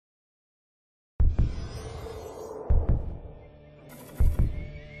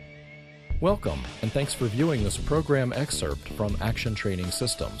Welcome, and thanks for viewing this program excerpt from Action Training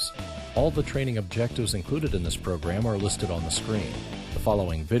Systems. All the training objectives included in this program are listed on the screen. The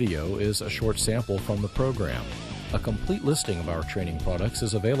following video is a short sample from the program. A complete listing of our training products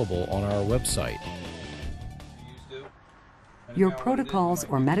is available on our website. Your protocols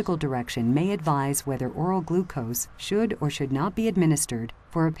or medical direction may advise whether oral glucose should or should not be administered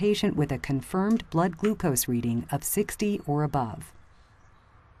for a patient with a confirmed blood glucose reading of 60 or above.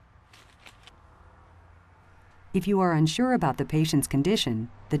 If you are unsure about the patient's condition,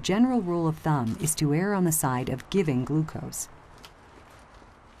 the general rule of thumb is to err on the side of giving glucose.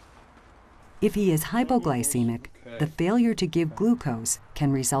 If he is hypoglycemic, the failure to give glucose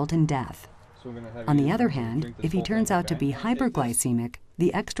can result in death. On the other hand, if he turns out to be hyperglycemic,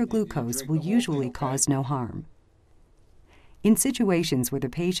 the extra glucose will usually cause no harm. In situations where the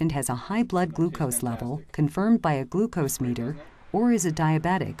patient has a high blood glucose level confirmed by a glucose meter or is a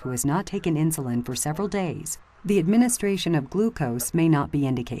diabetic who has not taken insulin for several days, the administration of glucose may not be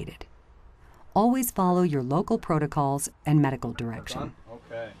indicated. Always follow your local protocols and medical direction.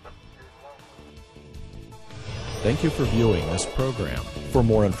 Thank you for viewing this program. For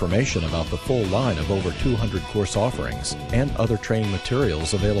more information about the full line of over 200 course offerings and other training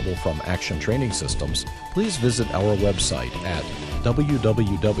materials available from Action Training Systems, please visit our website at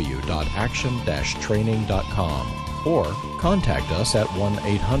www.action-training.com or contact us at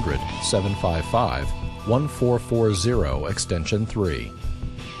 1-800-755-1440 extension 3.